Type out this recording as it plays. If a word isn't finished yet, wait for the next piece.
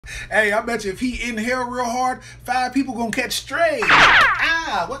Hey, I bet you if he inhale real hard, 5 people gonna catch strays.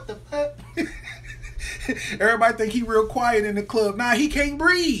 Ah, what the fuck? Everybody think he real quiet in the club. Nah, he can't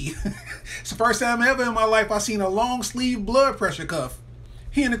breathe. It's the first time ever in my life I seen a long sleeve blood pressure cuff.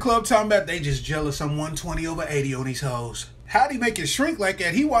 He in the club talking about they just jealous I'm 120/80 on these hoes. How'd he make it shrink like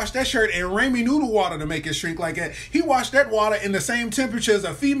that? He washed that shirt in Ramen noodle water to make it shrink like that. He washed that water in the same temperature as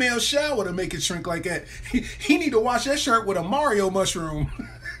a female shower to make it shrink like that. He need to wash that shirt with a Mario mushroom.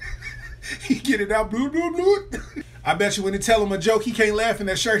 He get it out, blue, blue, blue. I bet you when they tell him a joke, he can't laugh in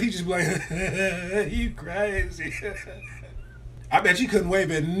that shirt. He just be like, you crazy. I bet you couldn't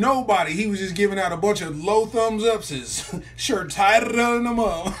wave at nobody. He was just giving out a bunch of low thumbs ups. His shirt tighter than them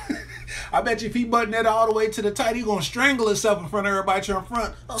up. I bet you if he buttoned that all the way to the tight, he gonna strangle himself in front of everybody to in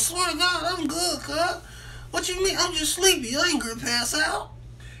front. I swear to God, I'm good, cuz. What you mean? I'm just sleepy. I ain't gonna pass out.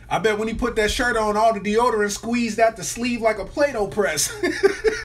 I bet when he put that shirt on, all the deodorant squeezed out the sleeve like a Play-Doh press.